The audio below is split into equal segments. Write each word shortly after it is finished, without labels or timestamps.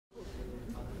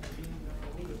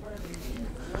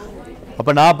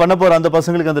அப்போ நான் பண்ண போகிற அந்த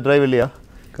பசங்களுக்கு அந்த டிரைவ் இல்லையா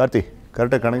கார்த்தி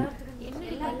கரெக்டாக கணக்கு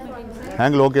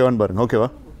ஆங்கிள் ஓகேவான்னு பாருங்க ஓகேவா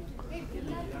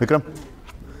விக்ரம்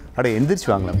அட எந்திரிச்சு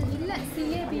வாங்கலாம்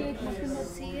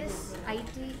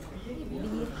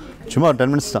சும்மா 10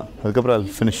 மினிட்ஸ் தான் அதுக்கப்புறம்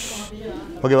ஃபினிஷ்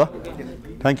ஓகேவா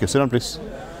thank you sit down please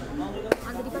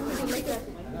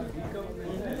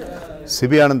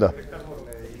CP Ananda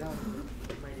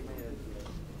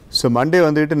so Monday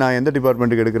வந்துட்டு நான் எந்த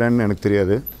டிபார்ட்மெண்ட்டுக்கு எடுக்கிறேன்னு எனக்கு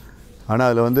தெரியாது ஆனால்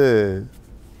அதில் வந்து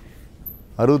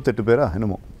 68 பேரா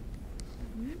என்னமோ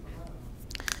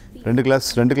 2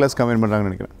 கிளாஸ் கம்பைன் பண்ணுறாங்கன்னு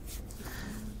நினைக்கிறேன்.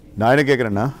 நான் என்ன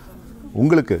கேட்குறேன்னா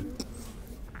உங்களுக்கு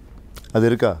அது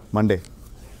இருக்கா மண்டே?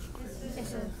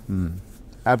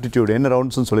 ஆப்டிடியூட் என்ன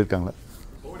ரவுண்ட்ஸ்னு சொல்லியிருக்காங்களா?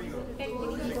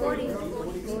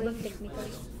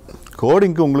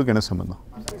 கோடிங்க்கு உங்களுக்கு என்ன சம்பந்தம்?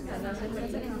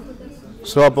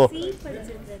 ஸோ அப்போ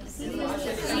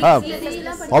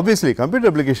ஆப்வியஸ்லி கம்ப்யூட்டர்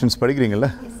அப்ளிகேஷன்ஸ் படிக்கிறீங்கல்ல,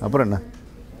 அப்புறம் என்ன?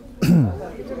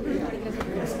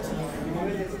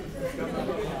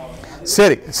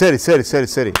 சரி சரி சரி சரி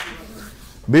சரி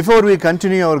before we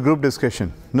continue our group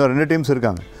discussion, இன்னும் 2 டீம்ஸ்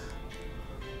இருக்காங்க.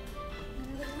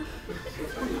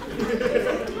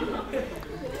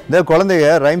 இந்த குழந்தைய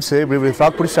ரைம்ஸ் இப்படி இப்படி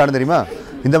ஃப்ராக் பிடிச்சிட்டானு தெரியுமா?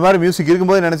 இந்த மாதிரி மியூசிக்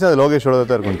இருக்கும்போது நினச்சா அது லோகேஷோட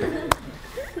தான் இருக்கும்ட்டு.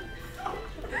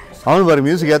 அவனு பாரு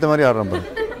மியூசிக் ஏற்ற மாதிரி ஆடுறான் பாரு.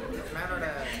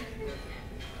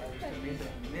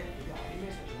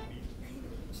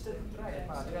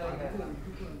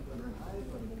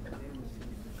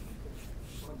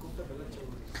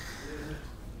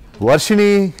 Varshini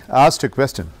asked a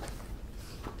question.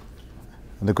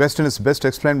 And the question is best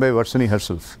explained by Varshini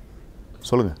herself.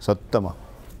 சொல்லுங்க சத்தமா.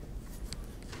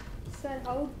 Sir,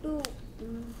 how to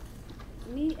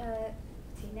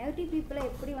negative people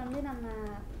எப்படி வந்து நம்ம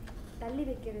தள்ளி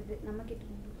வைக்கிறது நம்ம கிட்ட?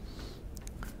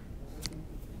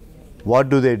 What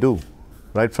do they do?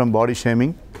 Right from body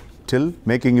shaming till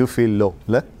making you feel low.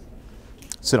 இல்ல?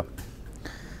 சரி.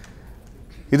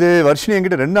 இது வர்ஷினி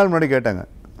என்கிட்ட 2 நாள் முன்னாடி கேட்டாங்க.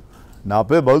 நான்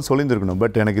அப்போயே பதில் சொல்லியிருந்துருக்கணும்,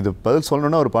 பட் எனக்கு இது பதில்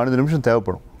சொல்லணுன்னா ஒரு 15 நிமிஷம்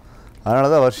தேவைப்படும். அதனால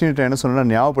தான் வர்ஷினிட்ட என்ன சொன்னேன்னா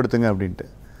ஞாபகப்படுத்துங்க அப்படின்ட்டு.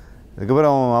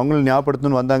 அதுக்கப்புறம் அவங்களும்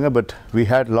ஞாபகப்படுத்தணும்னு வந்தாங்க, but we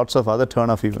had lots of other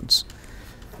turn of events.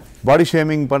 Body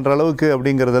shaming பண்ணுற அளவுக்கு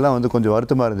அப்படிங்கிறதெல்லாம் வந்து கொஞ்சம்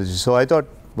வருத்தமாக இருந்துச்சு. ஸோ ஐ தாட்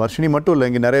வர்ஷினி மட்டும் இல்லை,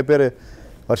 இங்கே நிறைய பேர்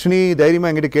வர்ஷினி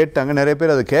தைரியமாக என்கிட்ட கேட்டாங்க, நிறைய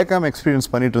பேர் அதை கேட்காம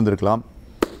எக்ஸ்பீரியன்ஸ் பண்ணிட்டு இருந்திருக்கலாம்.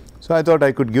 So I thought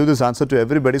I could give this answer to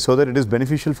everybody so that it is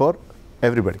beneficial for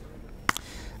everybody.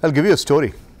 I give you a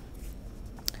story.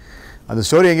 அந்த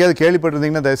ஸ்டோரி எங்கேயாவது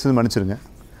கேள்விப்பட்டிருந்தீங்கன்னா தயவுசெய்து மன்னிச்சிருங்க,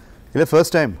 இல்லை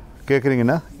ஃபர்ஸ்ட் டைம்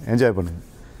கேட்குறீங்கன்னா என்ஜாய் பண்ணுங்கள்.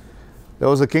 There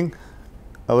was a king.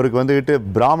 அவருக்கு வந்துக்கிட்டு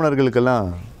பிராமணர்களுக்கெல்லாம்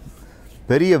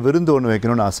பெரிய விருந்து ஒன்று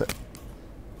வைக்கணும்னு ஆசை.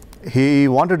 He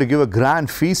wanted to give a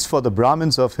grand feast for the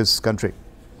Brahmins of his country.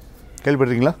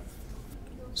 கேள்விப்பட்டிருக்கீங்களா?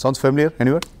 Sounds familiar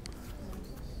anywhere?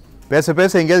 பேச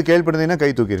பேச எங்கேயாவது கேள்விப்பட்டிருந்தீங்கன்னா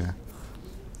கை தூக்கிடுங்க.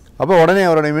 அப்போ உடனே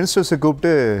அவருடைய மினிஸ்டர்ஸை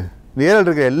கூப்பிட்டு நேரில்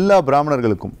இருக்கிற எல்லா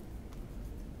பிராமணர்களுக்கும்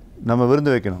நம்ம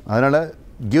விருந்து வைக்கணும், அதனால்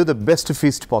give the best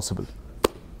feast possible.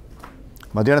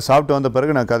 மத்தியானம் சாப்பிட்டு வந்த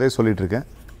பிறகு நான் கதையை சொல்லிகிட்டு இருக்கேன்.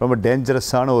 ரொம்ப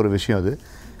டேஞ்சரஸான ஒரு விஷயம் அது.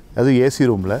 அதுவும் ஏசி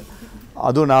ரூமில்.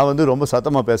 அதுவும் நான் வந்து ரொம்ப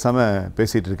சத்தமாக பேசாமல்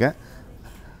பேசிகிட்டு இருக்கேன்.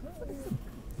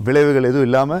 விளைவுகள் எதுவும்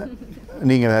இல்லாமல்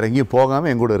நீங்கள் வேறு எங்கேயும்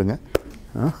போகாமல் எங்கூட இருங்க.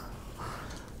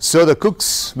 So the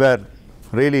cooks where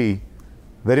really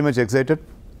very much excited.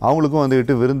 அவங்களுக்கும்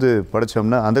வந்துக்கிட்டு விருந்து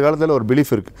படைச்சோம்னா, அந்த காலத்தில் ஒரு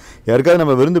பிலீஃப் இருக்குது, யாருக்காவது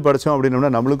நம்ம விருந்து படைச்சோம் அப்படின்னோம்னா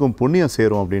நம்மளுக்கும் புண்ணியம்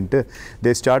சேரும் அப்படின்ட்டு.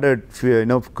 They started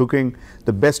cooking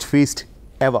the best feast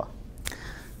எவர்.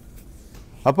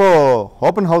 அப்போது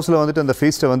ஓப்பன் ஹவுஸில் வந்துட்டு அந்த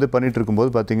ஃபீஸ்ட்டை வந்து பண்ணிகிட்டு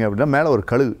இருக்கும்போது பார்த்தீங்க அப்படின்னா மேலே ஒரு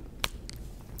கழுகு,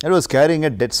 it was carrying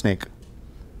a dead snake.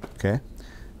 Okay,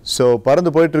 so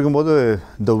பறந்து போயிட்டு இருக்கும்போது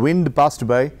the wind passed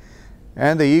by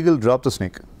and the eagle drop the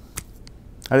snake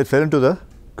and it felt into the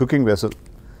cooking vessel.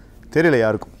 தெரியல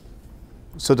யாருக்கும்.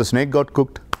 So the snake God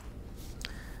cooked.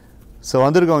 So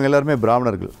வந்திருக்கவங்க எல்லாருமே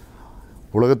பிராமணர்கள்.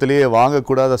 உலகத்திலேயே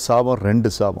வாங்கக்கூடாத சாபம்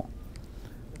 2 சாபம்.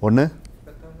 ஒன்று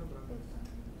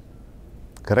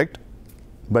கரெக்ட்,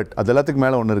 பட் அது எல்லாத்துக்கும்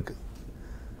மேலே ஒன்று இருக்குது,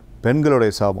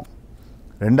 பெண்களுடைய சாபம்.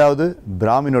 2வது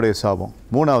பிராமினுடைய சாபம்.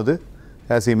 3வது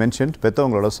ஆஸ் ஹி மென்ஷன்ட்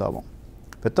பெற்றவங்களோட சாபம்.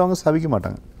 பெற்றவங்க சாபிக்க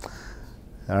மாட்டாங்க.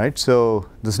 Right, so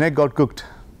the snake God cooked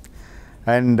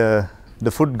and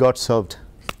the food God served.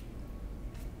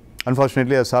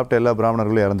 Unfortunately அதை சாப்பிட்ட எல்லா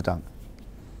பிராமணர்களும் இறந்துட்டாங்க.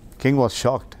 King was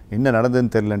shocked. என்ன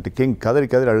நடந்ததுன்னு தெரியலன்ட்டு கிங் கதறி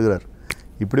அழுகிறார்.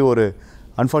 இப்படி ஒரு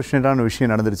அன்ஃபார்ச்சுனேட்டான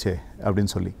விஷயம் நடந்துருச்சே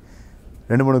அப்படின்னு சொல்லி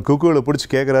 2-3 குக்குகளை பிடிச்சி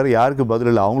கேட்குறாரு, யாருக்கு பதில்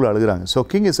இல்லை, அவங்களும் அழுகிறாங்க. So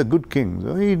king is a good king.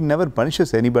 He never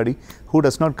punishes anybody who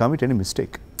does not commit any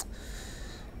mistake.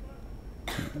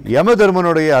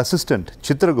 யமதர்மனுடைய assistant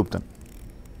Chitragupta,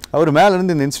 அவர்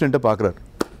மேலேருந்து இந்த இன்சிடெண்ட்டை பார்க்குறாரு.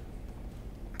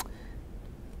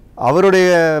 அவருடைய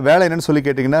வேலை என்னென்னு சொல்லி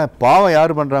கேட்டிங்கன்னா, பாவம்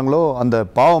யார் பண்ணுறாங்களோ அந்த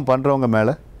பாவம் பண்ணுறவங்க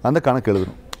மேலே அந்த கணக்கு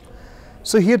எழுதணும்.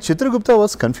 So here Chitragupta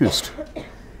was confused.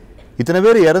 இத்தனை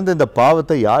பேர் இறந்த இந்த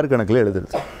பாவத்தை யார் கணக்கில்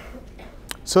எழுதுறது?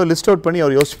 ஸோ லிஸ்ட் அவுட் பண்ணி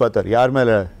அவர் யோசிச்சு பார்த்தார், யார்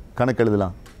மேலே கணக்கு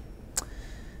எழுதலாம்?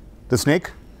 தி ஸ்னேக்,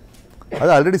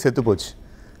 அது ஆல்ரெடி செத்து போச்சு,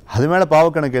 அது மேலே பாவ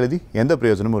கணக்கு எழுதி எந்த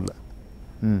பிரயோஜனமும் இல்லை.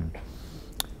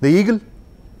 த ஈகிள்,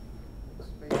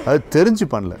 அது தெரிஞ்சு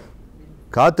பண்ணல,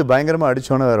 காற்று பயங்கரமாக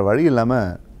அடித்தோன்னே வேறு வழி இல்லாமல்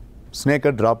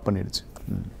ஸ்னேக்கை ட்ராப் பண்ணிடுச்சு.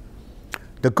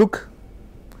 த குக்,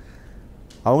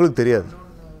 அவங்களுக்கு தெரியாது,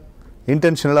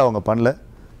 இன்டென்ஷனலாக அவங்க பண்ணல,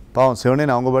 பாவம்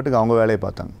சிவனேன்னு அவங்க பாட்டுக்கு அவங்க வேலையை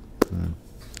பார்த்தாங்க.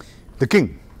 த கிங்,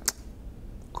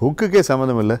 குக்குக்கே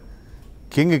சம்மந்தம் இல்லை,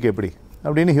 கிங்குக்கு எப்படி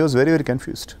அப்படின்னு he was very very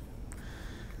confused.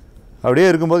 அப்படியே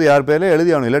இருக்கும்போது யார் பேரில்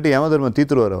எழுதி ஆகணும், இல்லாட்டி ஏமதர்மம்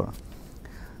தீத்துருவார் அவர்.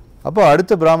 அப்போ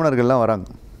அடுத்த பிராமணர்கள்லாம் வராங்க,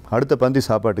 அடுத்த பந்தி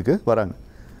சாப்பாட்டுக்கு வராங்க.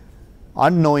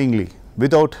 unknowingly,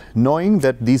 without knowing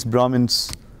that these Brahmins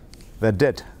were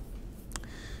dead.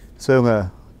 So இவங்க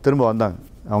திரும்ப வந்தாங்க,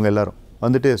 அவங்க எல்லோரும்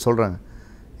வந்துட்டு சொல்கிறாங்க,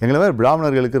 எங்களை வேறு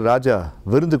பிராமணர்களுக்கு ராஜா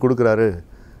விருந்து கொடுக்குறாரு,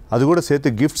 அது கூட சேர்த்து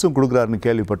கிஃப்ட்ஸும் கொடுக்குறாருன்னு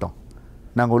கேள்விப்பட்டோம்,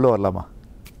 நாங்கள் உள்ளே வரலாமா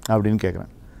அப்படின்னு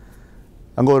கேட்குறேன்.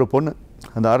 அங்கே ஒரு பொண்ணு,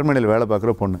 அந்த அரண்மனையில் வேலை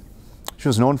பார்க்குற பொண்ணு, she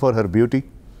was known for her beauty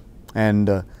and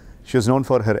she was known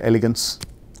for her elegance.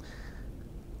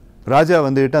 ராஜா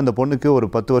வந்துட்டு அந்த பொண்ணுக்கு ஒரு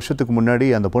 10 வருஷத்துக்கு முன்னாடி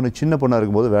அந்த பொண்ணு சின்ன பொண்ணாக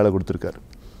இருக்கும்போது வேலை கொடுத்துருக்காரு.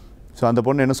 ஸோ அந்த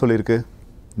பொண்ணு என்ன சொல்லியிருக்கு,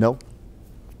 நோ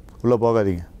உள்ளே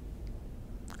போகாதீங்க,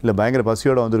 இல்லை பயங்கர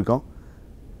பசியோடு வந்திருக்கோம்,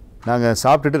 நாங்கள்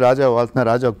சாப்பிட்டுட்டு ராஜாவை வாழ்த்தினா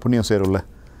ராஜாவுக்கு புண்ணியம் சேரும்ல,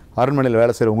 அரண்மனையில்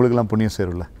வேலை செய்கிற உங்களுக்கெல்லாம் புண்ணியம்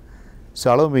சேரும்ல, so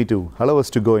allow us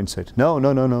to go inside. No,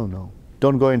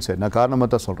 don't go inside. நான் காரணமாக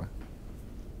தான் சொல்கிறேன்.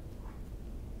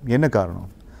 என்ன காரணம்?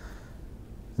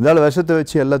 இருந்தாலும் விஷத்தை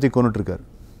வச்சு எல்லாத்தையும் கொண்டுட்ருக்காரு,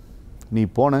 நீ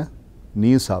போன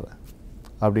நீயும் சாவ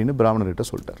அப்படின்னு பிராமணர்கிட்ட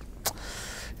சொல்லிட்டார்.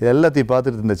 இது எல்லாத்தையும்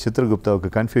பார்த்துட்டு இந்த சித்ரகுப்தாவுக்கு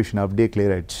கன்ஃபியூஷன் அப்படியே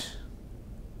கிளியர் ஆயிடுச்சு.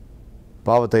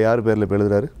 பாவத்தை யார் பேரில் இப்போ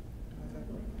எழுதுறாரு?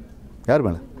 யார்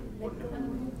மேலே?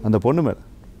 அந்த பொண்ணு மேலே.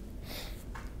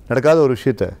 நடக்காத ஒரு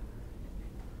விஷயத்த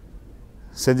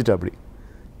செஞ்சுட்டா, அப்படி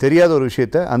தெரியாத ஒரு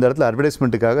விஷயத்த அந்த இடத்துல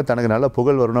அட்வர்டைஸ்மெண்ட்டுக்காக, தனக்கு நல்ல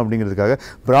புகழ் வரணும் அப்படிங்கிறதுக்காக,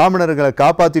 பிராமணர்களை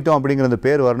காப்பாற்றிட்டோம் அப்படிங்கிற அந்த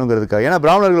பேர் வரணுங்கிறதுக்காக. ஏன்னா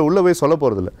பிராமணர்கள் உள்ளே போய் சொல்ல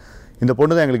போகிறதில்ல, இந்த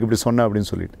பொண்ணு தான் எங்களுக்கு இப்படி சொன்னா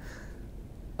அப்படின்னு சொல்லிட்டு.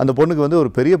 அந்த பொண்ணுக்கு வந்து ஒரு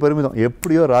பெரிய பெருமிதம்,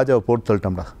 எப்படியோ ராஜாவை போட்டு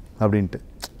தள்ளிட்டோம்டா அப்படின்ட்டு.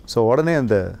 ஸோ உடனே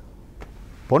அந்த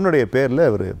பொண்ணுடைய பேரில்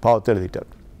ஒரு பாவத்தை எழுதிட்டார்.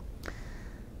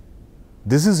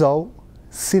 This is how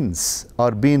sins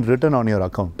are being written on your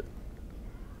account.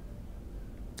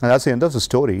 That's the end of the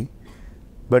story.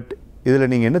 But இதில்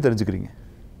நீங்கள் என்ன தெரிஞ்சுக்கிறீங்க?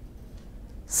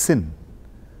 சின்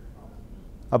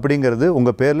அப்படிங்கிறது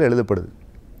உங்கள் பேரில் எழுதப்படுது.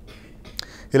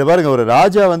 இதில் பாருங்கள், ஒரு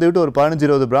ராஜா வந்துவிட்டு ஒரு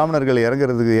 15-20 பிராமணர்கள்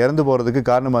இறந்து போகிறதுக்கு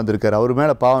காரணமாக இருந்திருக்கார். அவர்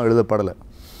மேலே பாவம் எழுதப்படலை,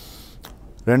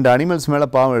 2 அனிமல்ஸ் மேலே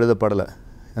பாவம் எழுதப்படலை,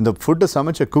 அந்த ஃபுட்டை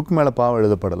சமைச்ச குக் மேலே பாவம்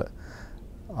எழுதப்படலை.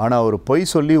 ஆனால் ஒரு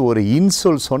பொய் சொல்லி ஒரு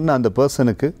இன்சொல் சொன்ன அந்த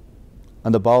பர்சனுக்கு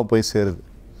அந்த பாவம் போய் சேருது.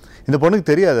 இந்த பொண்ணுக்கு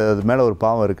தெரியாது அது மேலே ஒரு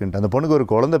பாவம் இருக்குன்ட்டு. அந்த பொண்ணுக்கு ஒரு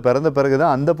குழந்தை பிறந்த பிறகு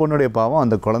தான் அந்த பொண்ணுடைய பாவம்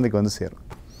அந்த குழந்தைக்கு வந்து சேரும்.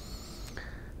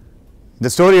 இந்த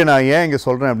ஸ்டோரியை நான் ஏன் இங்கே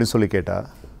சொல்கிறேன் அப்படின்னு சொல்லி கேட்டால்,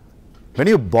 when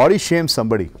you body shame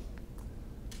somebody,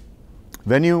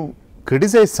 when you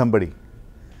criticize somebody,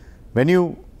 when you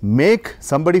make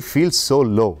somebody feel so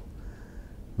low,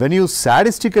 when you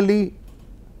sadistically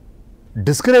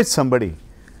discourage somebody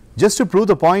just to prove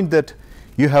the point that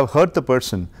you have hurt the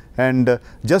person and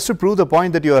just to prove the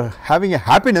point that you are having a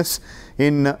happiness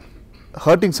in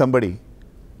hurting somebody,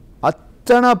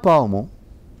 அத்தனை பாவமும்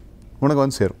உனக்கு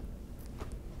வந்து சேரும்.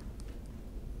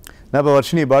 நான் இப்போ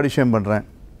வர்ஷினி பாடி shame பண்ணுறேன்,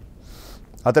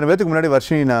 அத்தனை பேத்துக்கு முன்னாடி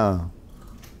வர்ஷினி நான்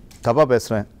தப்பாக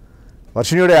பேசுகிறேன்,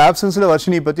 வர்ஷினியோட ஆப்சன்ஸில்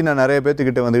வர்ஷினியை பற்றி நான் நிறைய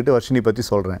பேர்த்துக்கிட்ட வந்துக்கிட்டு வர்ஷினி பற்றி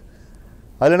சொல்கிறேன்.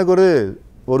 அதில் எனக்கு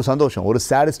ஒரு சந்தோஷம், ஒரு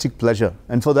sadistic pleasure,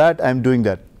 and for that I am doing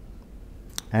that.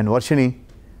 And Varshini,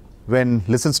 when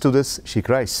listens to this, she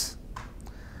cries.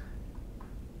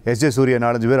 S.J. Surya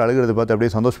 4-5 பேர் அழுகிறது பார்த்து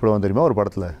அப்படியே சந்தோஷப்படுவான் தெரியுமா ஒரு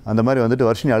படத்தில், அந்த மாதிரி வந்துட்டு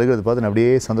வர்ஷினி அழுகிறது பார்த்து நான்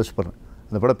அப்படியே சந்தோஷப்படுறேன்.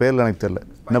 அந்த படம் பேரில் எனக்கு தெரியல,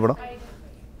 என்ன படம்?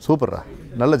 சூப்பரா,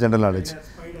 நல்ல ஜென்ரல் நாலேஜ்.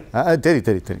 சரி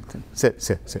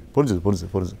சரி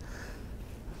புரிஞ்சுது.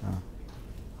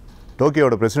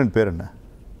 டோக்கியோட பிரசிடென்ட் பேர் என்ன?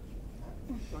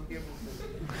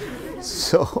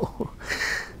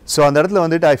 ஸோ அந்த இடத்துல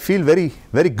வந்துட்டு I feel very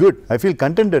very good, I feel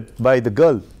contented by the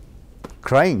girl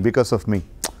crying because of me.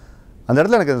 அந்த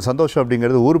இடத்துல எனக்கு அந்த சந்தோஷம்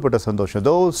அப்படிங்கிறது ஊறுப்பட்ட சந்தோஷம்.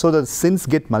 So the sins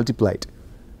get multiplied.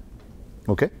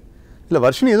 Okay, இல்லை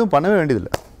வர்ஷினி எதுவும் பண்ணவே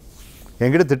வேண்டியதில்லை,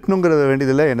 என்கிட்ட திட்டணுங்கிறத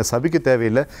வேண்டியதில்லை, என்னை சபிக்க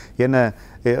தேவையில்லை,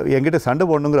 என்கிட்ட சண்டை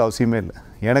போடணுங்கிற அவசியமே இல்லை,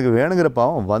 எனக்கு வேணுங்கிற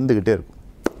பாவம் வந்துக்கிட்டே இருக்கும்.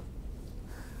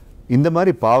 இந்த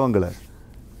மாதிரி பாவங்களை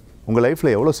உங்கள்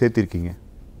லைஃப்பில் எவ்வளோ சேர்த்திருக்கீங்க?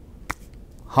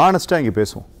 ஹானஸ்ட்டாக இங்கே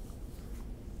பேசுவோம்.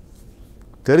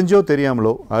 தெரிஞ்சோ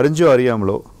தெரியாமலோ, அறிஞ்சோ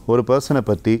அறியாமலோ ஒரு பர்சனை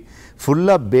பற்றி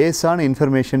ஃபுல்லாக பேஸான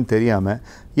இன்ஃபர்மேஷன் தெரியாமல்,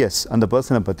 எஸ் அந்த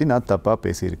பர்சனை பற்றி நான் தப்பாக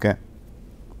பேசியிருக்கேன்.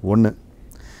 1,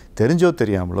 தெரிஞ்சோ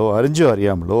தெரியாமலோ அறிஞ்சோ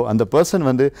அறியாமலோ அந்த பர்சன்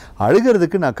வந்து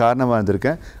அழுகிறதுக்கு நான் காரணமாக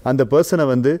இருந்திருக்கேன். அந்த பர்சனை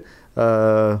வந்து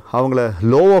அவங்கள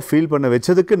லோவாக ஃபீல் பண்ண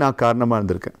வச்சதுக்கு நான் காரணமாக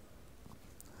இருந்திருக்கேன்.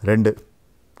 2,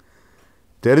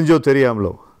 தெரிஞ்சோ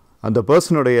தெரியாமலோ அந்த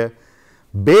பர்சனுடைய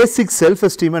பேசிக் செல்ஃப்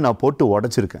எஸ்டீமை நான் போட்டு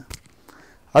உடச்சிருக்கேன்.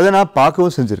 அதை நான்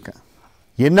பார்க்கவும் செஞ்சுருக்கேன்.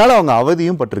 என்னால் அவங்க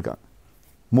அவதியும் பட்டிருக்காங்க.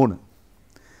 3,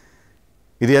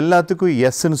 இது எல்லாத்துக்கும்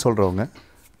எஸ்ன்னு சொல்கிறவங்க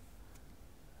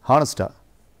ஹானஸ்டாக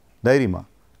தைரியமாக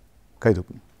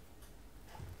கைதூக்கும்.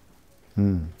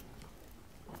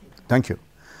 Thank you.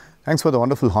 Thanks for the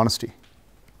wonderful honesty.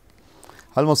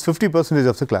 Almost 50%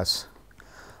 of the class.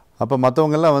 அப்போ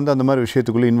மற்றவங்கெல்லாம் வந்து அந்த மாதிரி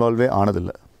விஷயத்துக்குள்ளே இன்வால்வே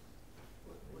ஆனதில்லை.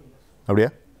 அப்படியா?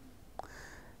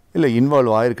 இல்லை,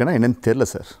 இன்வால்வ் ஆகிருக்கேன்னா என்னென்னு தெரில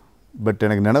சார். பட்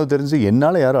எனக்கு நினைவு தெரிஞ்சு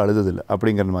என்னால் யாரும் அழுததில்லை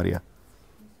அப்படிங்கிற மாதிரியா?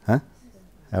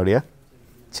 அப்படியா?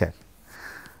 சரி.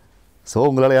 ஸோ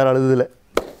உங்களால் யாரும் அழுததில்லை.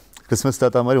 கிறிஸ்மஸ்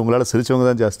தாத்தா மாதிரி உங்களால் சிரிச்சவங்க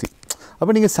தான் ஜாஸ்தி.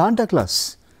 அப்போ நீங்கள் சாண்டா கிளாஸ்,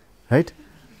 ரைட்?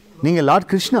 நீங்கள் லார்ட்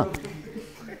கிருஷ்ணா.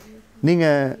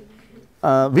 நீங்கள்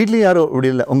வீட்லேயும் யாரும் இப்படி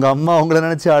இல்லை. உங்கள் அம்மா உங்களை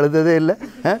நினச்சி அழுததே இல்லை.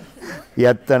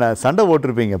 எத்தனை சண்டை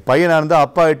போட்டிருப்பீங்க. பையனாக இருந்தால்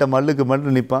அப்பா கிட்ட மல்லுக்கு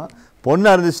மல்லு நிற்பான்.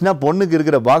 பொண்ணாக இருந்துச்சுன்னா பொண்ணுக்கு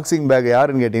இருக்கிற பாக்ஸிங் பேக்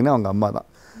யாருன்னு கேட்டிங்கன்னா அவங்க அம்மா தான்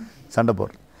சண்டை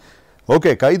போடுறேன்.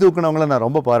 ஓகே, கை தூக்குனவங்கள நான்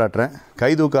ரொம்ப பாராட்டுறேன்.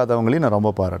 கை தூக்காதவங்களையும் நான்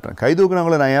ரொம்ப பாராட்டுறேன். கை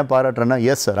தூக்குனவங்கள நான் ஏன் பாராட்டுறேன்னா,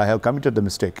 yes sir, I have committed the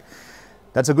mistake.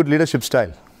 That's a good leadership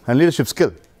style and leadership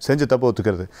skill. செஞ்ச தப்பு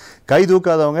ஒத்துக்கிறது. கை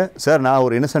தூக்காதவங்க, சார் நான்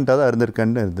ஒரு இன்னசென்ட்டாக தான்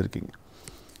இருந்திருக்கேன்னு இருந்திருக்கீங்க.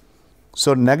 ஸோ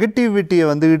நெகட்டிவிட்டியை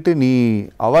வந்துக்கிட்டு நீ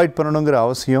அவாய்ட் பண்ணணுங்கிற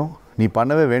அவசியம் நீ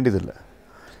பண்ணவே வேண்டியதில்லை.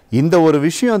 இந்த ஒரு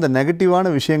விஷயம், அந்த நெகட்டிவான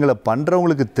விஷயங்களை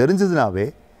பண்ணுறவங்களுக்கு தெரிஞ்சதுனாவே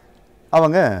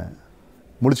அவங்க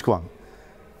முடிச்சுக்குவாங்க.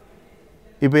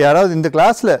 இப்போ யாராவது இந்த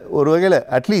கிளாஸில் ஒரு வகையில்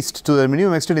at least to the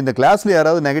minimum extend இந்த கிளாஸில்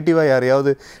யாராவது நெகட்டிவாக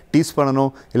யாரையாவது டீஸ்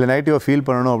பண்ணணும் இல்லை நெகட்டிவாக ஃபீல்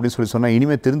பண்ணணும் அப்படின்னு சொல்லி சொன்னால்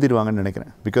இனிமேல் திருந்திடுவாங்கன்னு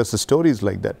நினைக்கிறேன். Because the story is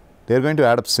like that. They're going to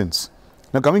add up since.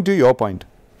 நான் கமிங் டு யோர் பாயிண்ட்,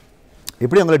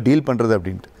 எப்படி அவங்கள டீல் பண்ணுறது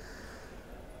அப்படின்ட்டு.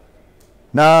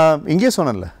 நான் இங்கேயே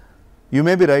சொன்னேன்ல, you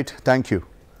may be right, thank you.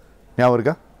 ஞாபகம்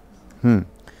இருக்கா?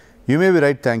 You may be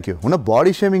right, thank you. இன்னும்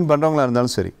பாடி ஷேமிங் பண்ணுறவங்களா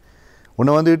இருந்தாலும் சரி,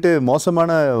 உன்னை வந்துக்கிட்டு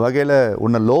மோசமான வகையில்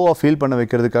உன்னை லோவாக ஃபீல் பண்ண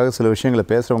வைக்கிறதுக்காக சில விஷயங்களை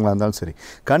பேசுகிறவங்களா இருந்தாலும் சரி,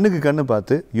 கண்ணுக்கு கண்ணு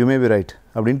பார்த்து யூ மே பி ரைட்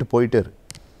அப்படின்ட்டு போயிட்டே இரு.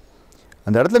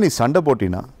 அந்த இடத்துல நீ சண்டை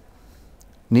போட்டினா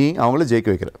நீ அவங்கள ஜெயிக்க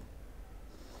வைக்கிற.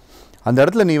 அந்த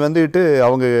இடத்துல நீ வந்துக்கிட்டு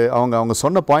அவங்க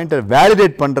சொன்ன பாயிண்ட்டை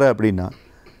வேலிடேட் பண்ணுற அப்படின்னா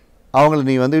அவங்கள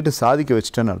நீ வந்துக்கிட்டு சாதிக்க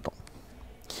வச்சிட்டேன்னு அர்த்தம்.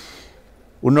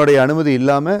 உன்னுடைய அனுமதி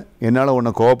இல்லாமல் என்னால்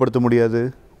உன்னை கோவப்படுத்த முடியாது.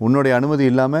 உன்னுடைய அனுமதி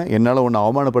இல்லாமல் என்னால் உன்னை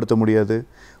அவமானப்படுத்த முடியாது.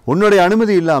 உன்னுடைய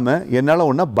அனுமதி இல்லாமல் என்னால்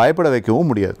உன்னை பயப்பட வைக்கவும்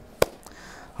முடியாது.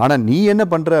 ஆனால் நீ என்ன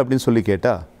பண்ணுற அப்படின்னு சொல்லி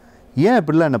கேட்டால், ஏன்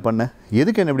இப்படிலாம் என்ன பண்ண,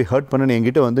 எதுக்கு என்ன இப்படி ஹர்ட் பண்ணன்னு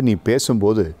என்கிட்ட வந்து நீ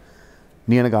பேசும்போது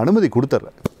நீ எனக்கு அனுமதி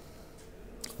கொடுத்துட்ற.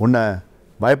 உன்னை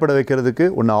பயப்பட வைக்கிறதுக்கு,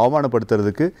 உன்னை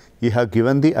அவமானப்படுத்துறதுக்கு you have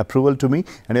given the approval to me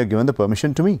and you have given the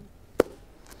permission to me.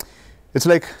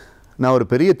 It's like நான் ஒரு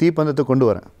பெரிய தீப்பந்தத்தை கொண்டு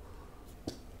வரேன்,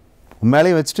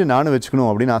 உண்மையிலையும் வச்சுட்டு நானும் வச்சுக்கணும்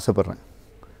அப்படின்னு ஆசைப்பட்றேன்.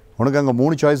 உனக்கு அங்கே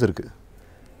 3 சாய்ஸ் இருக்குது.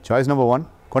 சாய்ஸ் நம்பர் 1,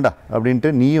 கொண்டா அப்படின்ட்டு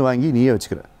நீயும் வாங்கி நீயே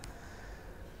வச்சுக்கிற.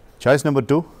 சாய்ஸ் நம்பர்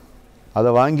 2, அதை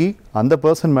வாங்கி அந்த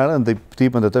பர்சன் மேலே அந்த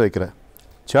தீப்பந்தத்தை வைக்கிற.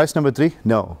 Choice number 3,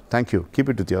 no thank you,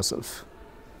 keep it with your self.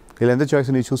 இல்லை எந்த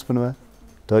சாய்ஸை நீ சூஸ் பண்ணுவேன்?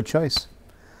 3rd choice.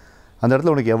 அந்த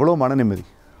இடத்துல உனக்கு எவ்வளோ மன நிம்மதி.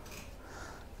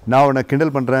 நான் உன்னை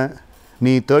கிண்டல் பண்ணுறேன்,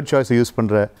 நீ 3rd சாய்ஸை யூஸ்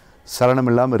பண்ணுற,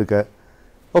 சலனம் இல்லாமல் இருக்க.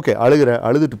 ஓகே,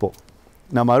 அழுதுட்டு போ.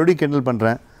 நான் மறுபடியும் கிண்டல்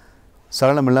பண்ணுறேன்,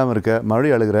 சலனம் இல்லாமல் இருக்க,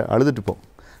 மறுபடியும் அழுதுட்டு போ.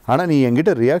 ஆனால் நீ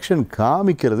என்கிட்ட ரியாக்ஷன்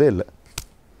காமிக்கிறதே இல்லை.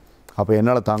 அப்போ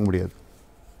என்னால் தாங்க முடியாது.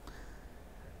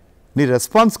 நீ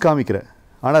ரெஸ்பான்ஸ் காமிக்கிற,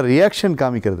 ஆனால் ரியாக்ஷன்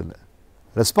காமிக்கிறது இல்லை.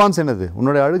 ரெஸ்பான்ஸ் என்னது?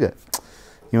 உன்னுடைய அழுக,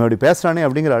 இவன் அப்படி பேசுகிறானே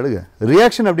அப்படிங்கிற அழுக.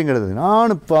 ரியாக்ஷன் அப்படிங்கிறது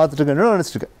நானும் பார்த்துட்டு இருக்கேன்,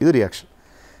 நினச்சிட்டு இருக்கேன், இது ரியாக்ஷன்.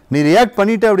 நீ ரியாக்ட்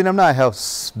பண்ணிட்ட அப்படின்னம்னா ஐ ஹவ்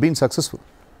பீன் சக்ஸஸ்ஃபுல்.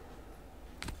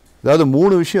 அதாவது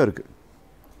 3 விஷயம் இருக்குது.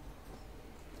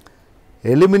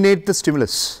 Eliminate the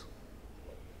stimulus,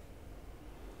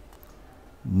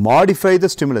 modify the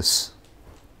stimulus,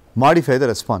 modify the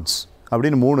response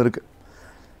அப்படின்னு 3 இருக்குது.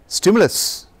 ஸ்டிமுலஸ்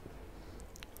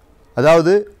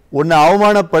அதாவது உன்னை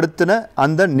அவமானப்படுத்தின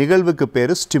அந்த நிகழ்வுக்கு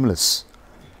பேர் ஸ்டிமுலஸ்.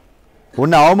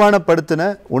 உன்னை அவமானப்படுத்தின,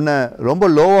 உன்னை ரொம்ப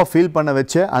லோவாக ஃபீல் பண்ண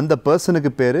வச்ச அந்த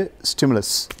பர்சனுக்கு பேர்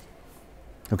ஸ்டிமுலஸ்.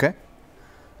 ஓகே,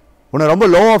 உன்னை ரொம்ப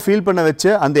லோவாக ஃபீல் பண்ண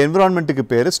வச்ச அந்த என்விரான்மெண்ட்டுக்கு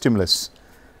பேர் ஸ்டிமுலஸ்.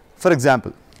 ஃபார்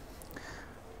எக்ஸாம்பிள்,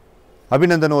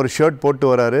 அபிநந்தன் ஒரு ஷர்ட் போட்டு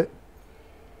வராரு,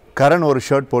 கரண் ஒரு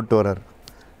ஷர்ட் போட்டு வராரு.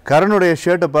 கரனுடைய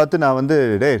ஷர்ட்டை பார்த்து நான் வந்து,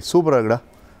 டே சூப்பராக இருக்குடா,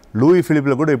 லூயி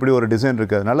ஃபிலிப்பில் கூட இப்படி ஒரு டிசைன்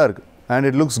இருக்குது, நல்லா இருக்குது, and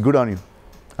it looks good on you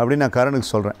அப்படின்னு நான் கரனுக்கு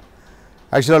சொல்கிறேன்.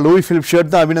 ஆக்சுவலாக லூயி ஃபிலிப்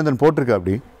ஷர்ட் தான் அபிநந்தன் போட்டிருக்கா.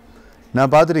 அப்படி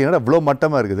நான் பார்த்துட்டு என்னடா இவ்வளோ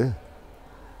மட்டமாக இருக்குது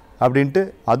அப்படின்ட்டு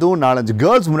அதுவும் 4-5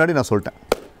 கேர்ள்ஸ் முன்னாடி நான் சொல்லிட்டேன்.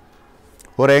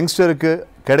 ஒரு யங்ஸ்டருக்கு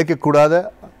கிடைக்கக்கூடாத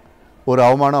ஒரு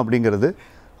அவமானம் அப்படிங்கிறது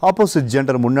ஆப்போசிட்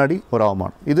ஜெண்டர் முன்னாடி ஒரு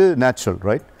அவமானம். இது நேச்சுரல்,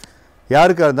 ரைட்?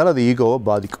 யாருக்காக இருந்தாலும் அது ஈகோவை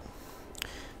பாதிக்கும்.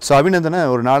 ஸோ அபிநந்தனை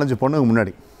ஒரு 4-5 பொண்ணுக்கு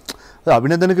முன்னாடி, அது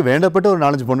அபிநந்தனுக்கு வேண்டப்பட்ட ஒரு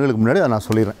 4-5 பொண்ணுகளுக்கு முன்னாடி அதை நான்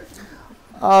சொல்லிடுறேன்.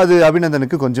 அது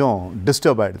அபிநந்தனுக்கு கொஞ்சம்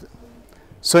டிஸ்டர்ப் ஆகிடுது.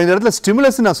 ஸோ இந்த இடத்துல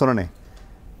ஸ்டிமுலஸ் நான் சொன்னேனே,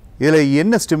 இதில்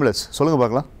என்ன ஸ்டிமுலஸ் சொல்லுங்கள்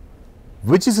பார்க்கலாம்.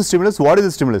 Which is stimulus? What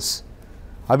is stimulus?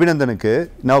 அபிநந்தனுக்கு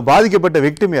நான் பாதிக்கப்பட்ட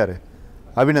விக்டிம் யார்?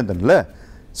 அபிநந்தன்ல.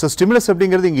 ஸோ ஸ்டிமுலஸ்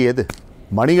அப்படிங்கிறது இங்கே எது?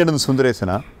 மணிகண்டன்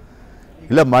சுந்தரேசனா?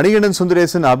 இல்லை மணிகண்டன்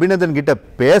சுந்தரேசன் அபிநந்தன் கிட்ட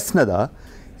பேசினதா?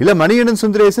 இல்லை மணிகண்டன்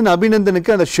சுந்தரேசன்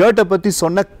அபிநந்தனுக்கு அந்த ஷர்ட்டை பற்றி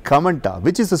சொன்ன கமெண்ட்டா?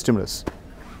 Which is the stimulus?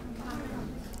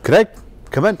 Correct,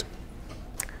 comment.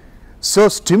 So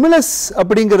stimulus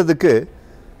அப்படிங்கிறதுக்கு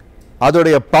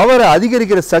அதோடைய பவரை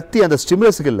அதிகரிக்கிற சக்தி அந்த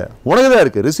ஸ்டிமுலஸுக்கு இல்லை, உனக்கு தான்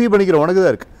இருக்குது. ரிசீவ் பண்ணிக்கிற உனக்கு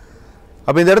தான் இருக்குது.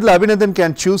 அப்போ இந்த இடத்துல Abhinandan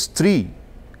can choose 3,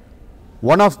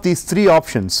 one of these 3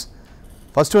 options.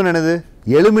 First one என்னது?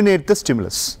 எலிமினேட் த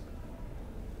ஸ்டிமுலஸ்.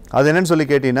 அது என்னன்னு சொல்லி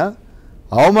கேட்டீங்கன்னா,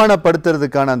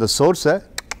 அவமானப்படுத்துறதுக்கான அந்த சோர்ஸை,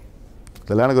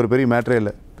 இதெல்லாம் எனக்கு ஒரு பெரிய மேட்டரே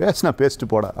இல்லை, பேசினா பேசிட்டு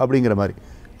போடா அப்படிங்கிற மாதிரி,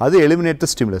 அது எலிமினேட் த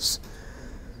ஸ்டிமுலஸ்.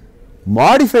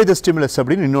 மாடிஃபை த ஸ்டிமுலஸ்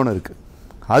அப்படின்னு இன்னொன்று இருக்குது.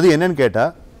 அது என்னன்னு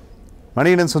கேட்டால்,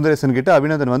 மணிகண்டன் சுந்தரேசன் கிட்ட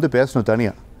அபிநந்தன் வந்து பேசணும்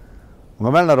தனியாக.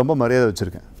 உங்கள் மேலே நான் ரொம்ப மரியாதை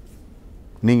வச்சுருக்கேன்,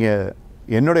 நீங்கள்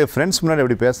என்னுடைய ஃப்ரெண்ட்ஸ் முன்னாடி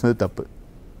அப்படி பேசுனது தப்பு.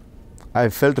 I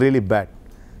felt really bad.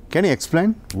 Can you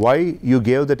explain why you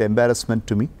gave that embarrassment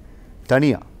to me?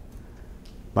 தனியாக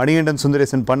மணிகண்டன்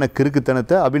சுந்தரேசன் பண்ண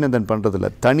கிறுக்குத்தனத்தை அபிநந்தன் பண்ணுறதில்ல,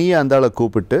 தனியாக அந்த ஆளை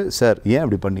கூப்பிட்டு, சார் ஏன்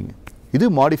அப்படி பண்ணீங்க? இது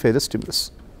மாடிஃபை த ஸ்டிமுலஸ்.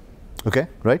 Okay,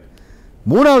 right.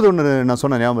 மூணாவது ஒன்று நான்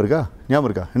சொன்ன ஞாபகம்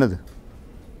இருக்கா? என்னது?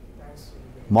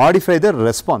 Modify the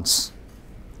response.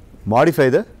 Modify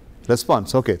the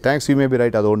response. Okay, thanks, you may be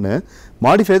right. அது ஒன்று.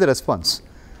 Modify the response.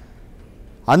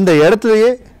 அந்த இடத்துலையே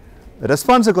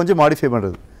ரெஸ்பான்ஸை கொஞ்சம் மாடிஃபை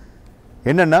பண்ணுறது.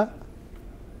 என்னென்னா,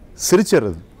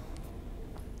 சிரிச்சிடுறது.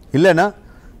 இல்லைன்னா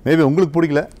மேபி உங்களுக்கு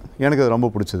பிடிக்கல, எனக்கு அது ரொம்ப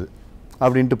பிடிச்சது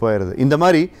அப்படின்ட்டு போயிடுறது. இந்த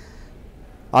மாதிரி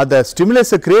அதை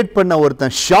ஸ்டிமுலஸை க்ரியேட் பண்ண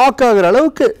ஒருத்தன் ஷாக் ஆகிற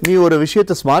அளவுக்கு நீ ஒரு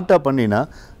விஷயத்தை ஸ்மார்ட்டாக பண்ணினா,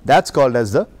 that's called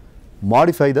as the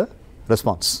modify the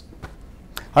response.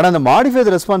 ஆனால் அந்த மாடிஃபை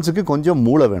த ரெஸ்பான்ஸுக்கு கொஞ்சம்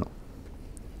மூளை வேணும்,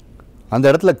 அந்த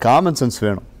இடத்துல காமன் சென்ஸ்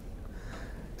வேணும்.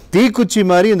 தீக்குச்சி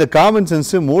மாதிரி இந்த காமன்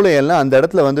சென்ஸு மூளையெல்லாம் அந்த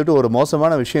இடத்துல வந்துட்டு ஒரு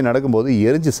மோசமான விஷயம் நடக்கும்போது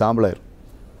எரிஞ்சு சாம்பலாயிரும்.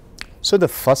 ஸோ இந்த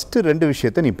ஃபஸ்ட்டு 2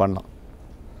 விஷயத்தை நீ பண்ணலாம்.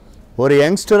 ஒரு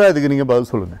யங்ஸ்டராக இதுக்கு நீங்கள் பதில்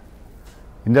சொல்லுங்கள்.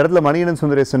 இந்த இடத்துல மணிகண்டன்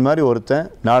சுந்தரேசன் மாதிரி ஒருத்தன்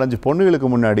 4-5 பொண்ணுகளுக்கு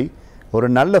முன்னாடி, ஒரு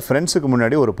நல்ல ஃப்ரெண்ட்ஸுக்கு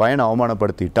முன்னாடி ஒரு பையனை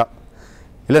அவமானப்படுத்திட்டா,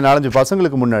 இல்லை 4-5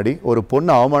 பசங்களுக்கு முன்னாடி ஒரு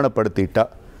பொண்ணை அவமானப்படுத்திட்டா,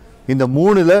 இந்த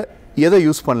 3ல் எதை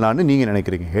யூஸ் பண்ணலான்னு நீங்கள்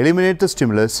நினைக்கிறீங்க? Eliminate the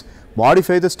stimulus,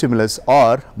 modify the stimulus,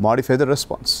 R modify the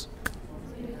response?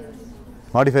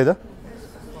 Modify the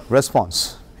response.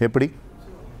 எப்படி?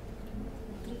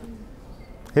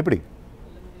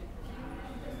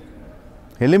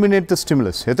 எலிமினேட் த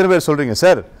ஸ்டிமுலஸ். எத்தனை பேர் சொல்கிறீங்க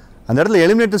சார் அந்த இடத்துல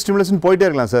எலிமினேட் த ஸ்டிமுலஸ்ன்னு போயிட்டே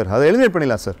இருக்கலாம் சார், அதை எலிமினேட்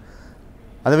பண்ணிடலாம் சார்,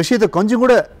 அந்த விஷயத்தை கொஞ்சம்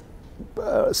கூட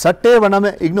சட்டே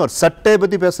பண்ணாமல் இக்னோர், சட்டை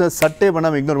பற்றி பேச சட்டே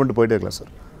பண்ணாமல் இக்னோர் பண்ணிட்டு போயிட்டே இருக்கலாம்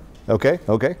சார்.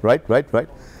 Okay,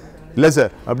 right. இல்லை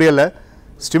சார் அப்படி இல்லை,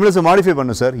 ஸ்டிமுலஸை மாடிஃபை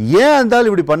பண்ணும் சார். ஏன் இருந்தாலும்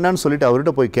இப்படி பண்ணான்னு சொல்லிட்டு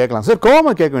அவர்கிட்ட போய் கேட்கலாம் சார்.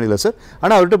 கோவமாக கேட்க வேண்டியதில்லை சார்,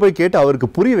 ஆனால் அவர்கிட்ட போய் கேட்டு அவருக்கு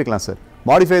புரிய வைக்கலாம் sir.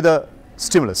 Modify the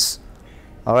stimulus.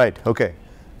 Right, okay,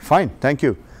 fine,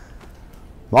 thank you.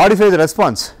 Modify the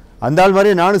response. அந்த ஆள்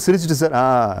மாதிரியே நானும் சிரிச்சிட்டு சார்,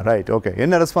 ரைட், ஓகே,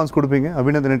 என்ன ரெஸ்பான்ஸ் கொடுப்பீங்க?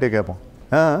 அபிநந்தன்கிட்டே கேட்போம்.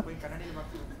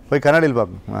 போய் கண்ணாடியில்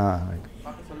பார்க்கணும். ரைட்,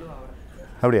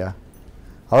 அப்படியா?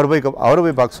 அவரை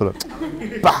போய் பார்க்க சொல்ல.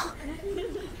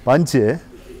 பஞ்சு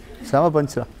செம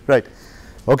பஞ்சா. Right,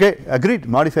 okay, agreed.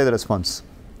 Modify the response.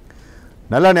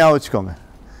 நல்லா ஞாபகம் வச்சுக்கோங்க.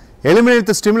 எலிமினேட்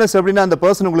த ஸ்டிமுலஸ் அப்படின்னா அந்த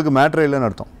பர்சன் உங்களுக்கு மேட்டரே இல்லைன்னு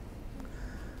அர்த்தம்.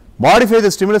 மாடிஃபை த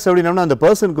ஸ்டிமுலஸ் அப்படின்னா அந்த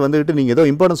பர்சனுக்கு வந்துட்டு நீங்கள் ஏதோ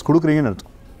இம்பார்ட்டன்ஸ் கொடுக்குறீங்கன்னு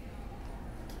அர்த்தம்.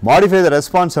 மாடிஃபை த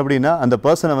ரெஸ்பான்ஸ் அப்படின்னா அந்த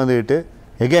பர்சனை வந்துட்டு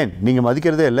எகெயின் நீங்கள்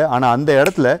மதிக்கிறதே இல்லை, ஆனால் அந்த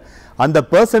இடத்துல அந்த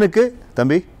பர்சனுக்கு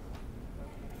தம்பி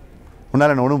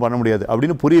உன்னால் என்ன ஒன்றும் பண்ண முடியாது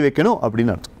அப்படின்னு புரிய வைக்கணும்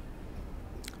அப்படின்னு அர்த்தம்.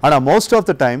 ஆனால் மோஸ்ட் ஆஃப்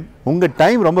த டைம் உங்கள்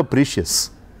டைம் ரொம்ப ப்ரீஷியஸ்,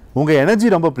 உங்கள் எனர்ஜி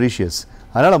ரொம்ப ப்ரீஷியஸ்.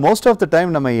 அதனால் மோஸ்ட் ஆஃப் த டைம்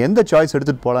நம்ம எந்த சாய்ஸ்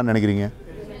எடுத்துகிட்டு போகலான்னு நினைக்கிறீங்க?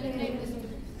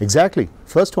 எக்ஸாக்ட்லி,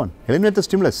 ஃபர்ஸ்ட் ஒன், எலிமினேட் த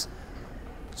ஸ்டிமுலஸ்.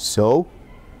 ஸோ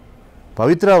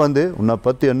பவித்ரா வந்து உன்னை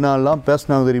பற்றி என்னெல்லாம்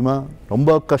பேசினாங்க தெரியுமா,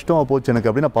 ரொம்ப கஷ்டமாக போச்சு எனக்கு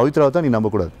அப்படின்னா பவித்ராவை தான் நீ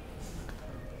நம்பக்கூடாது.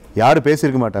 யாரும்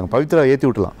பேசியிருக்க மாட்டாங்க, பவித்ரா ஏற்றி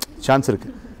விட்டலாம், சான்ஸ்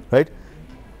இருக்குது. ரைட்,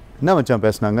 என்ன மச்சான்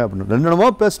பேசினாங்க அப்படின்னு 2 இடமா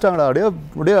பேசிட்டாங்கடா,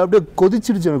 அப்படியே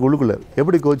கொதிச்சிடுச்சு எனக்கு உள்ளுக்குள்ளே.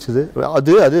 எப்படி கொதிச்சுது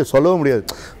அது சொல்லவும் முடியாது.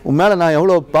 உன் மேலே நான்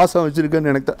எவ்வளோ பாசம்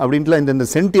வச்சுருக்கேன்னு எனக்கு அப்படின்ட்டுலாம் இந்த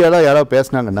சென்டியாலாம் யாராவது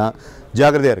பேசினாங்கன்னா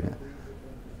ஜாக்கிரதையாக இருங்க.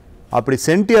 அப்படி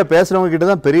சென்டியாக பேசுகிறவங்க கிட்ட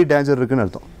தான் பெரிய டேஞ்சர் இருக்குதுன்னு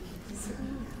அர்த்தம்.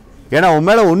 ஏன்னா உன்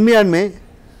மேலே உண்மையான்மே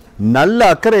நல்ல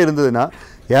அக்கறை இருந்ததுன்னா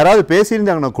யாராவது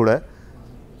பேசியிருந்தாங்கன்னா கூட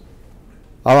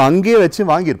அவன் அங்கேயே வச்சு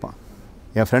வாங்கியிருப்பான்,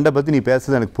 என் ஃப்ரெண்டை பற்றி நீ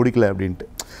பேசுறது எனக்கு பிடிக்கல அப்படின்ட்டு.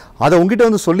 அதை உங்ககிட்ட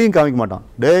வந்து சொல்லியும் காமிக்க மாட்டான்.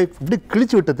 டே இப்படி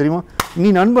கிழிச்சு விட்ட தெரியுமா, நீ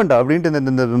நண்பன்டா அப்படின்ட்டு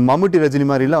இந்த மம்முட்டி ரஜினி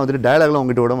மாதிரிலாம் வந்துட்டு டயலாக்லாம்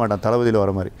உங்ககிட்ட விட மாட்டான், தளபதியில்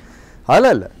வர மாதிரி.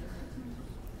 அதெல்லாம் இல்லை.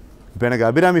 இப்போ எனக்கு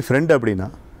அபிராமி ஃப்ரெண்ட் அப்படின்னா,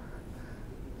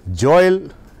 ஜோயல்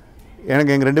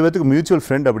எனக்கு எங்கள் 2 பேர்த்துக்கு மியூச்சுவல்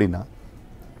ஃப்ரெண்ட் அப்படின்னா,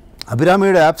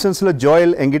 அபிராமியோட ஆப்சன்ஸில்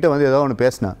ஜோயல் என்கிட்ட வந்து ஏதாவது ஒன்று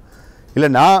பேசினா, இல்லை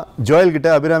நான் ஜோயல்கிட்ட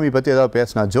அபிராமி பற்றி ஏதாவது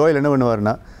பேசினா, ஜோயல் என்ன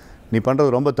பண்ணுவார்னா, நீ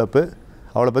பண்ணுறது ரொம்ப தப்பு,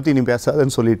 அவளை பற்றி நீ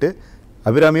பேசாதன்னு சொல்லிவிட்டு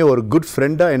அபிராமியை ஒரு குட்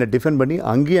ஃப்ரெண்டாக என்னை டிஃபெண்ட் பண்ணி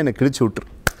அங்கேயும் என்னை கிழிச்சு விட்டுரு.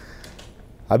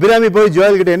 அபிராமி போய்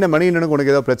ஜோயல்கிட்ட என்ன மணி எனக்கு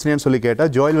உனக்கு ஏதாவது பிரச்சனைன்னு சொல்லி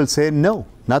கேட்டால் Joel will say no,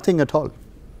 nothing at all.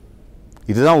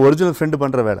 இதுதான் ஒரிஜினல் ஃப்ரெண்டு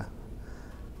பண்ணுற வேலை.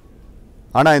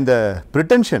 ஆனால் இந்த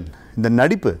ப்ரிட்டென்ஷன், இந்த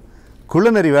நடிப்பு,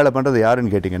 குள்ளநெறி வேலை பண்ணுறது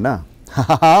யாருன்னு கேட்டிங்கன்னா,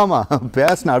 ஆமாம்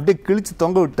பேசினேன் அப்படியே கிழிச்சு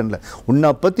தொங்க விட்டேன்ல, உன்னை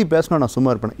பற்றி பேசினா நான்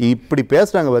சும்மா இருப்பேன், இப்படி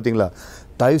பேசுகிறாங்க பார்த்தீங்களா,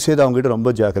 தயவுசெய்து அவங்ககிட்ட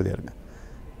ரொம்ப ஜாக்கிரதையாக இருங்க.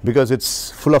 Because it's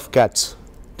full of Gates.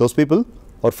 Those people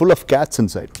are full of Gates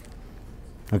inside.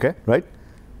 Okay right.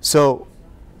 So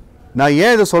நான்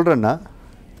ஏன் இதை சொல்கிறேன்னா,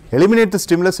 எலிமினேட் த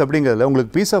ஸ்டிமுலஸ் அப்படிங்கிறதுல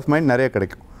உங்களுக்கு பீஸ் ஆஃப் மைண்ட் நிறைய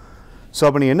கிடைக்கும். ஸோ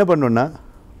அப்போ நீ என்ன பண்ணணுன்னா,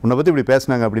 உன்னை பற்றி இப்படி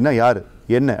பேசுனாங்க அப்படின்னா யார்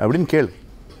என்ன அப்படின்னு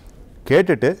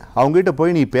கேட்டுட்டு அவங்ககிட்ட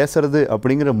போய் நீ பேசுறது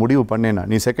அப்படிங்கிற முடிவு பண்ணேன்னா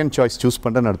நீ செகண்ட் சாய்ஸ் சூஸ்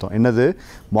பண்ணுறேன்னு அர்த்தம். என்னது,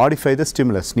 மாடிஃபை த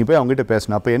ஸ்டிமுலஸ். நீ போய் அவங்ககிட்ட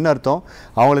பேசணும். அப்போ என்ன அர்த்தம்,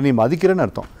 அவங்கள நீ மதிக்கிறேன்னு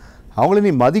அர்த்தம். அவங்கள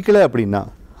நீ மதிக்கலை அப்படின்னா,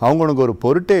 அவங்க உனக்கு ஒரு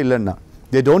பொருட்டே இல்லைன்னா,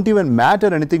 they don't even matter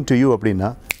anything to you அப்படின்னா,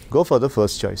 go for the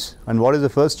first choice. And what is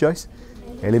the first choice?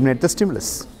 Eliminate the stimulus.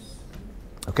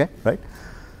 Okay, right?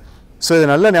 So இதை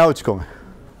நல்லா ஞாபகம் வச்சுக்கோங்க.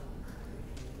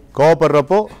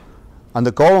 கோவப்படுறப்போ அந்த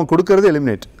கோவம் கொடுக்கறது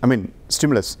எலிமினேட்,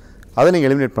 ஸ்டிமுலஸ், அதை நீங்கள்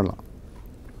எலிமினேட் பண்ணலாம்.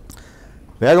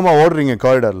 வேகமாக ஓடுறீங்க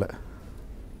காரிடாரில்,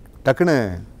 டக்குன்னு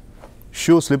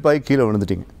ஷூ ஸ்லிப் ஆகி கீழே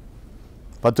விழுந்துட்டீங்க.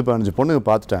 10-15 பொண்ணுங்க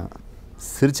பார்த்துட்டாங்க,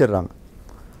 சிரிச்சிட்றாங்க,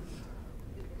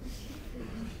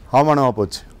 அவமானமாக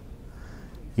போச்சு.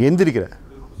 எந்திரிக்கிற,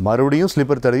 மறுபடியும்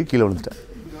ஸ்லிப்பர் தடவி கீழே விழுந்துட்டேன்.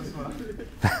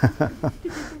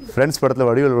 ஃப்ரெண்ட்ஸ் படத்தில்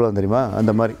வடிவேல் விழுவான் தெரியுமா,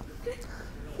 அந்த மாதிரி.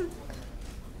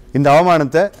 இந்த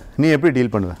அவமானத்தை நீ எப்படி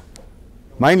டீல் பண்ணுவ,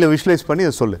 மைண்டில் விஷுவலைஸ் பண்ணி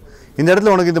இதை சொல்லு. இந்த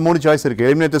இடத்துல உனக்கு இந்த 3 சாய்ஸ் இருக்குது.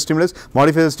 Eliminate the stimulus,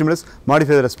 modify the stimulus,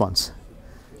 modify the response.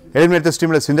 Eliminate the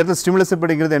stimulus. இந்த இடத்துல ஸ்டிமுலஸ்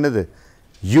அப்படிங்கிறது என்னது,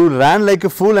 you ran like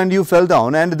a fool and you fell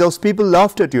down and those people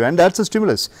laughed at you and that's a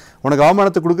stimulus. உனக்கு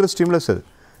அவமானத்தை கொடுக்குற stimulus அது.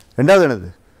 ரெண்டாவது என்னது,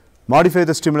 மாடிஃபை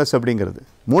த ஸ்டிமுலஸ் அப்படிங்கிறது.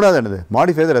 மூணாவது என்னது,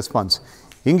 மாடிஃபை த ரெஸ்பான்ஸ்.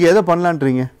 இங்கே எதை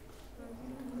பண்ணலான்றீங்க,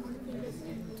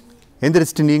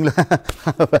 எந்திரிச்சிட்டு நீங்களா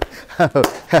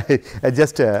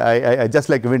ஜஸ்ட்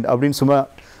லைக் விண்ட் அப்படின்னு சும்மா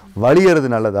வலிகிறது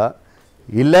நல்லதா,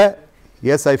 இல்லை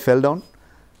எஸ் ஐ ஃபெல் டவுன்,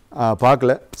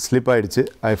 பார்க்கல ஸ்லிப் ஆகிடுச்சு,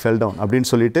 ஐ ஃபெல் டவுன் அப்படின்னு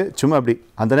சொல்லிட்டு சும்மா அப்படி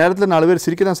அந்த நேரத்தில் 4 பேர்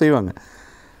சிரிக்க தான் செய்வாங்க.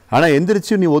 ஆனால்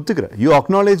எந்திரிச்சு நீ ஒத்துக்கிற, you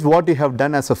acknowledge what you have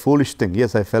done as a foolish thing,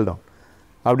 S I fell down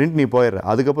அப்படின்ட்டு நீ போயிடுற.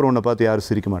 அதுக்கப்புறம் உன்னை பார்த்து யாரும்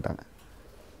சிரிக்க மாட்டாங்க.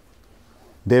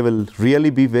 they will really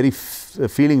be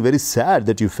feeling very sad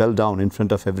that you fell down in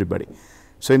front of everybody.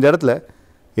 So இந்த இடத்துல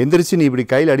எந்திரிச்சு நீ இப்படி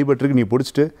கையில் அடிபட்டுருக்கு, நீ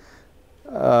பிடிச்சிட்டு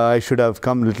I should have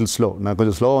come little slow, நான்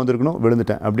கொஞ்சம் ஸ்லோவாக வந்திருக்கணும்,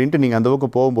 விழுந்துட்டேன் அப்படின்ட்டு நீங்கள் அந்த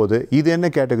பக்கம் போகும்போது இது என்ன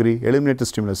category, eliminate the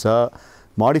ஸ்டிமுலஸா,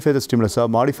 modify the ஸ்டிமுலஸா,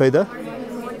 modify the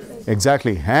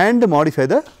exactly and modify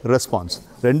the response,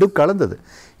 ரெண்டும் கலந்தது.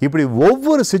 இப்படி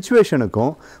ஒவ்வொரு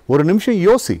சுச்சுவேஷனுக்கும் ஒரு நிமிஷம்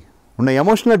யோசி. உன்னை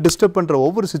எமோஷனலாக டிஸ்டர்ப் பண்ணுற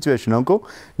ஒவ்வொரு சுச்சுவேஷனுக்கும்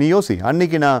நீ யோசி.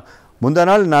 அன்றைக்கி நான் முந்தா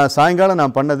நாள் நான் சாயங்காலம்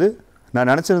நான் பண்ணது நான்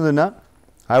நினச்சிருந்தேன்னா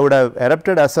I would have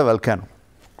erupted as a வெல்கானோ.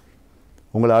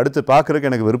 உங்களை அடுத்து பார்க்குறதுக்கு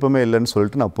எனக்கு விருப்பமே இல்லைன்னு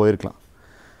சொல்லிட்டு நான் போயிருக்கலாம்.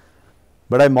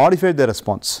 But I modified the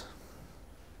response.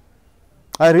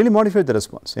 I really modified the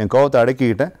response. என் கோவத்தை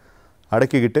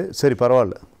அடக்கிக்கிட்டு சரி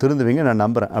பரவாயில்ல திருந்துவீங்க நான்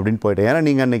நம்புகிறேன் அப்படின்னு போயிட்டேன். ஏன்னா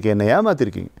நீங்கள் அன்றைக்கி என்னை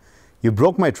ஏமாற்றிருக்கீங்க. You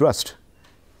broke my trust.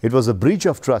 It was a breach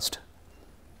of trust.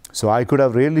 So I could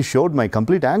have really showed my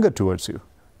complete anger towards you.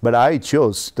 But I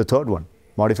chose the third one,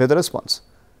 modify the response.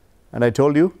 And I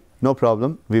told you, no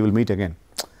problem, we will meet again.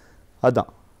 அதான்.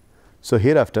 So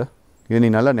hereafter, இதை நீ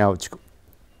நல்லா ஞாபகம் வச்சுக்கோ.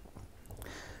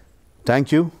 Thank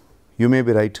you, you may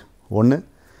be right. 1,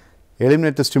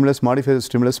 eliminate the stimulus,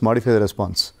 modify the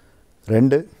response.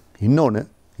 2, இன்னொன்று,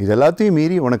 இது எல்லாத்தையும்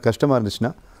மீறி உனக்கு கஷ்டமாக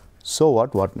இருந்துச்சுன்னா so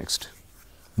what next?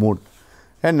 3.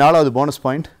 And 4வது bonus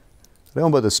point,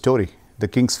 remember the story, the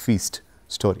king's feast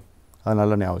story. அது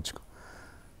நல்லா ஞாபகம் வச்சுக்கோ.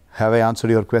 Have I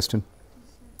answered your question?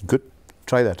 Good.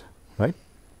 Try that, right?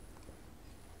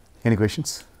 Any questions?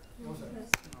 No, sir.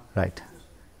 Right.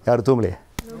 யாரும் தூங்கலையே?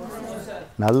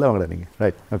 நல்லவங்களா நீங்கள்?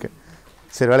 Right, okay.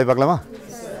 சரி வேலையை பார்க்கலாமா?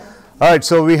 Alright,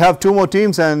 so we have 2 more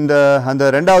teams and அந்த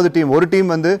ரெண்டாவது டீம், ஒரு டீம்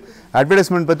வந்து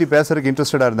அட்வர்டைஸ்மெண்ட் பற்றி பேசுறதுக்கு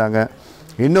இன்ட்ரெஸ்டடாக இருந்தாங்க,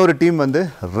 இன்னொரு டீம் வந்து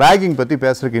ராகிங் பற்றி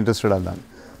பேசுறதுக்கு இன்ட்ரெஸ்டடாக இருந்தாங்க.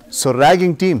 So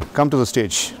ragging team, come to the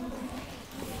stage.